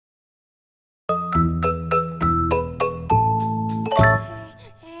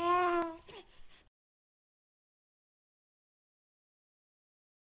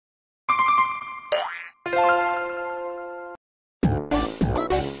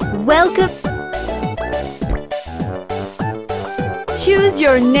Welcome. Choose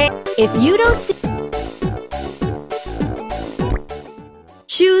your name. If you don't see,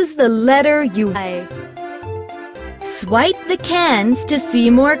 choose the letter you like. Swipe the cans to see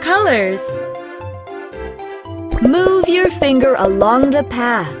more colors. Move your finger along the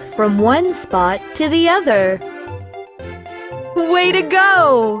path from one spot to the other. Way to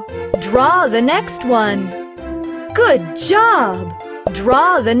go! Draw the next one. Good job!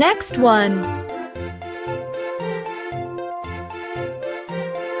 Draw the next one.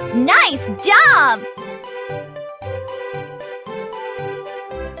 Nice job!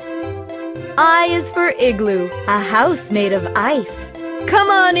 I is for igloo, a house made of ice. Come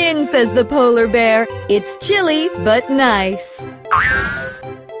on in, says the polar bear. It's chilly but nice.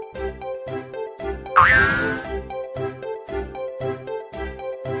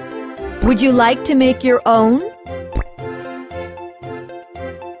 Would you like to make your own?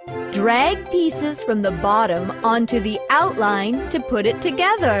 Drag pieces from the bottom onto the outline to put it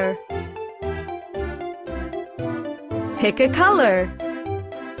together. Pick a color.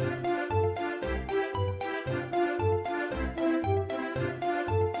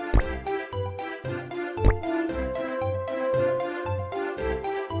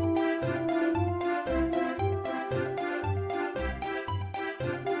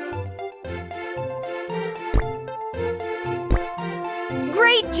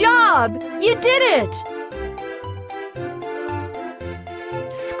 Great job! You did it!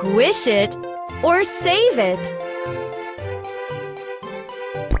 Squish it or save it.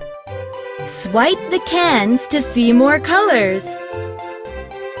 Swipe the cans to see more colors.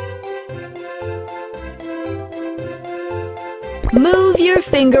 Move your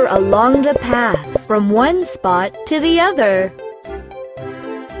finger along the path from one spot to the other.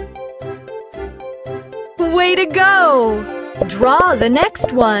 Way to go! Draw the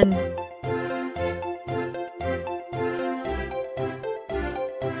next one.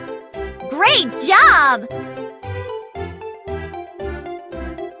 Great job!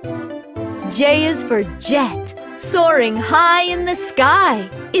 J is for jet, soaring high in the sky.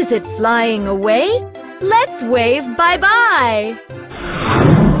 Is it flying away? Let's wave bye-bye.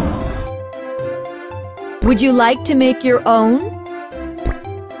 Would you like to make your own?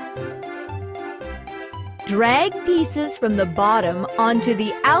 Drag pieces from the bottom onto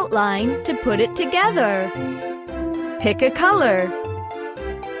the outline to put it together. Pick a color.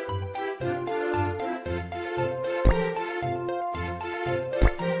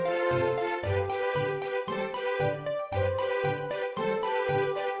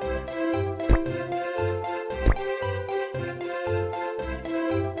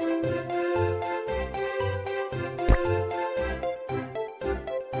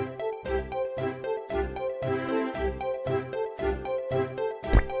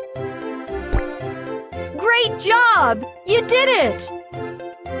 Great job! You did it!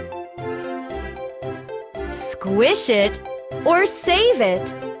 Squish it or save it.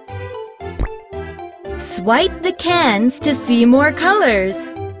 Swipe the cans to see more colors.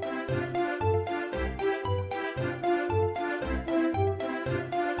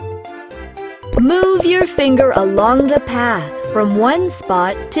 Move your finger along the path from one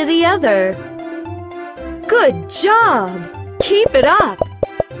spot to the other. Good job! Keep it up!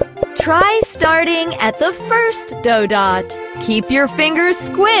 Try starting at the first dough dot. Keep your fingers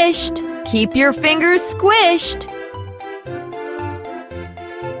squished. Keep your fingers squished.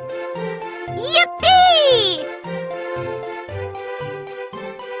 Yippee!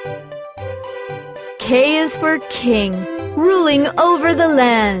 K is for king, ruling over the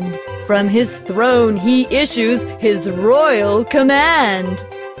land. From his throne he issues his royal command.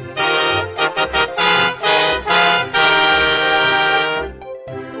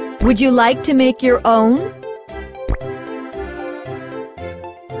 Would you like to make your own?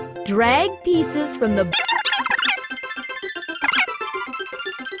 Drag pieces from the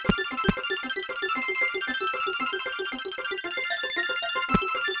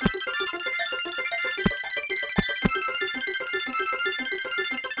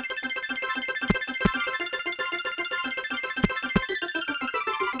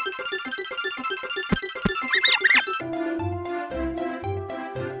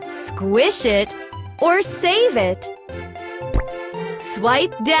Squish it or save it.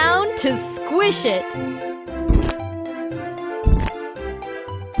 Swipe down to squish it.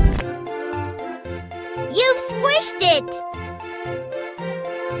 You've squished it!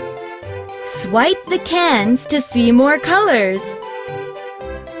 Swipe the cans to see more colors.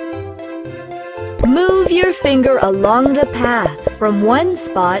 Move your finger along the path from one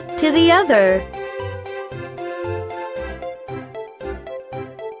spot to the other.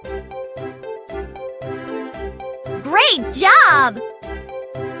 Great job!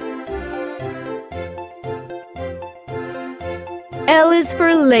 L is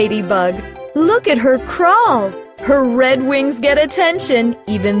for ladybug. Look at her crawl. Her red wings get attention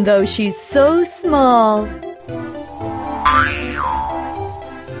even though she's so small.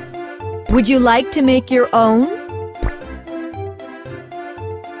 Would you like to make your own?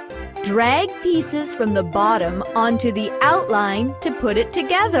 Drag pieces from the bottom onto the outline to put it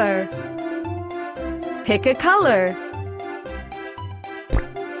together. Pick a color.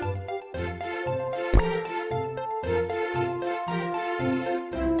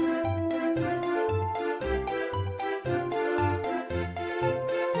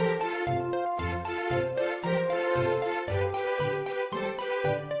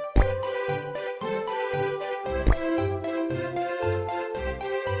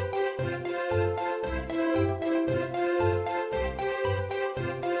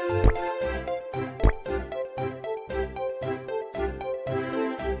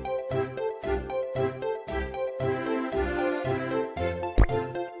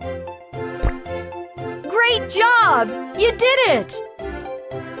 Great job! You did it!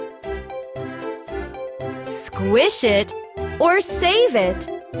 Squish it or save it.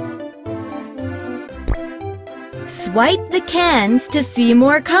 Swipe the cans to see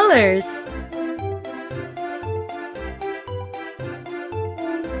more colors.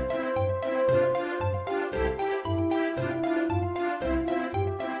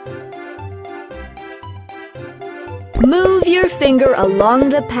 Move your finger along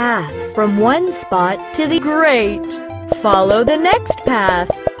the path from one spot to the great. Follow the next path.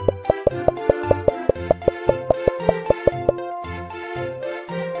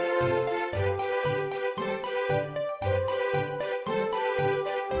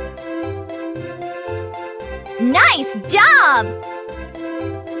 Nice job!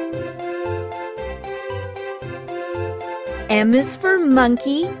 M is for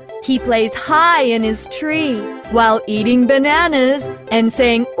monkey. He plays high in his tree while eating bananas and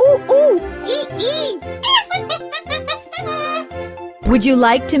saying, "Ooh, ooh." Ee. Would you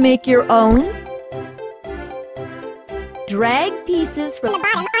like to make your own? Drag pieces from the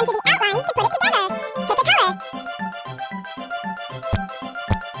bottom onto the outline to put it together. Pick a color.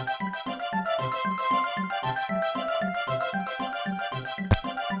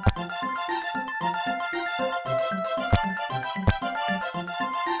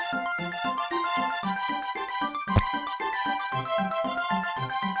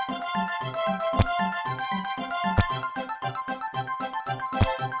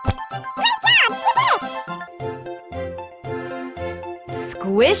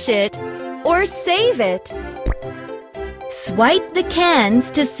 Squish it or save it. Swipe the cans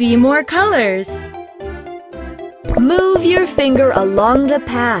to see more colors. Move your finger along the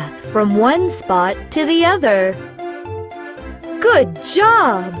path from one spot to the other. Good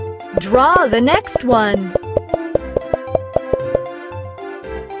job! Draw the next one.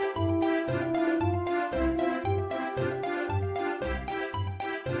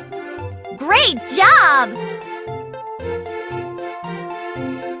 Great job!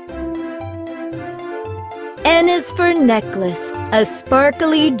 N is for necklace, a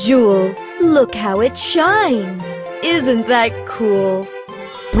sparkly jewel. Look how it shines. Isn't that cool?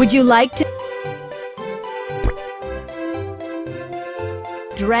 Would you like to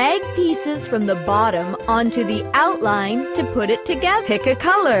drag pieces from the bottom onto the outline to put it together? Pick a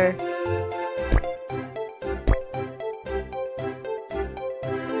color.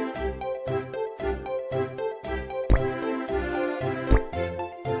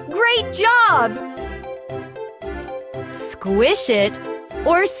 Great job! Squish it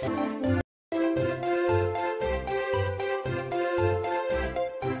or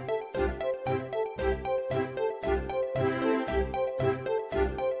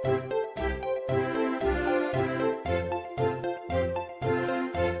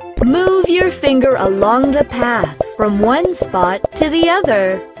move your finger along the path from one spot to the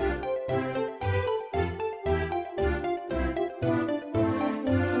other.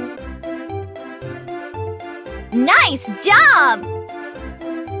 Nice job!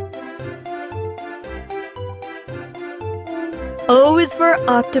 O is for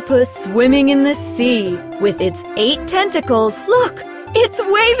octopus swimming in the sea. With its 8 tentacles, look! It's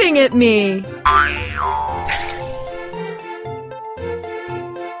waving at me!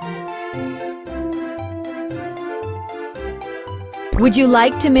 Would you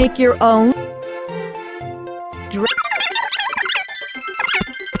like to make your own?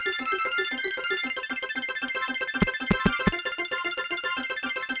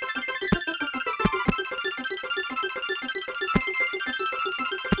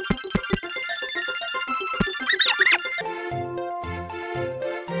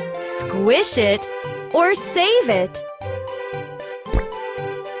 Squish it or save it.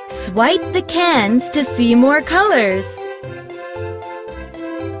 Swipe the cans to see more colors.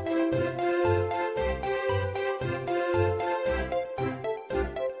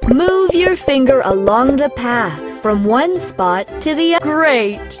 Move your finger along the path from one spot to the other.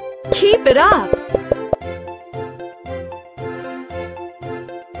 Great! Keep it up!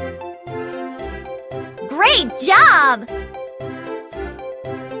 Great job!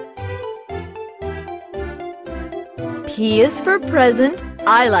 P is for present.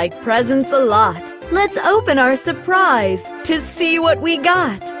 I like presents a lot. Let's open our surprise to see what we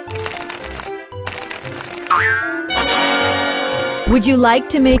got. Would you like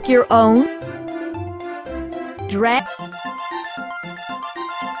to make your own? Drag.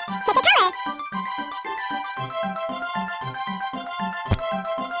 Pick a color.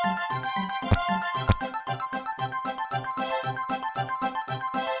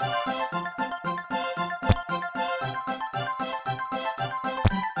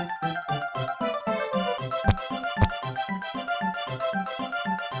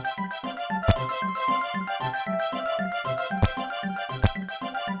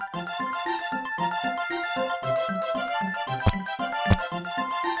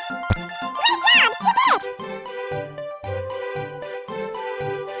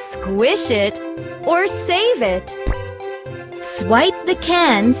 Squish it or save it. Swipe the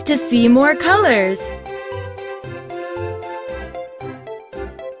cans to see more colors.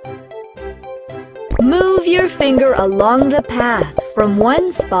 Move your finger along the path from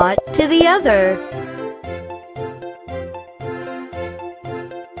one spot to the other.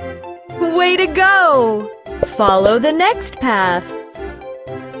 Way to go! Follow the next path.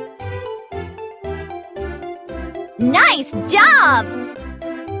 Nice job!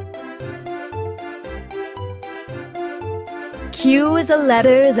 Q is a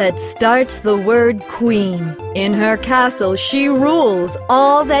letter that starts the word queen. In her castle, she rules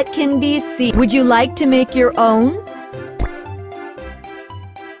all that can be seen. Would you like to make your own?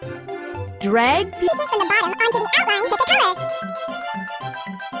 Drag Pieces from the bottom onto the outline. Pick a color.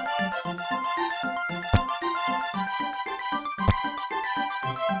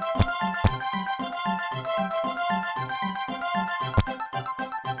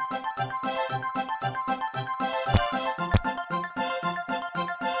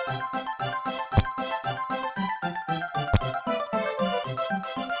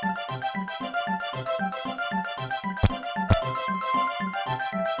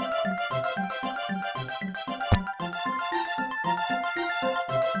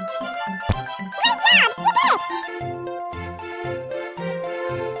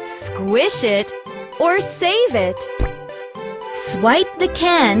 Squish it or save it. Swipe the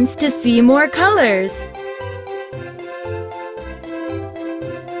cans to see more colors.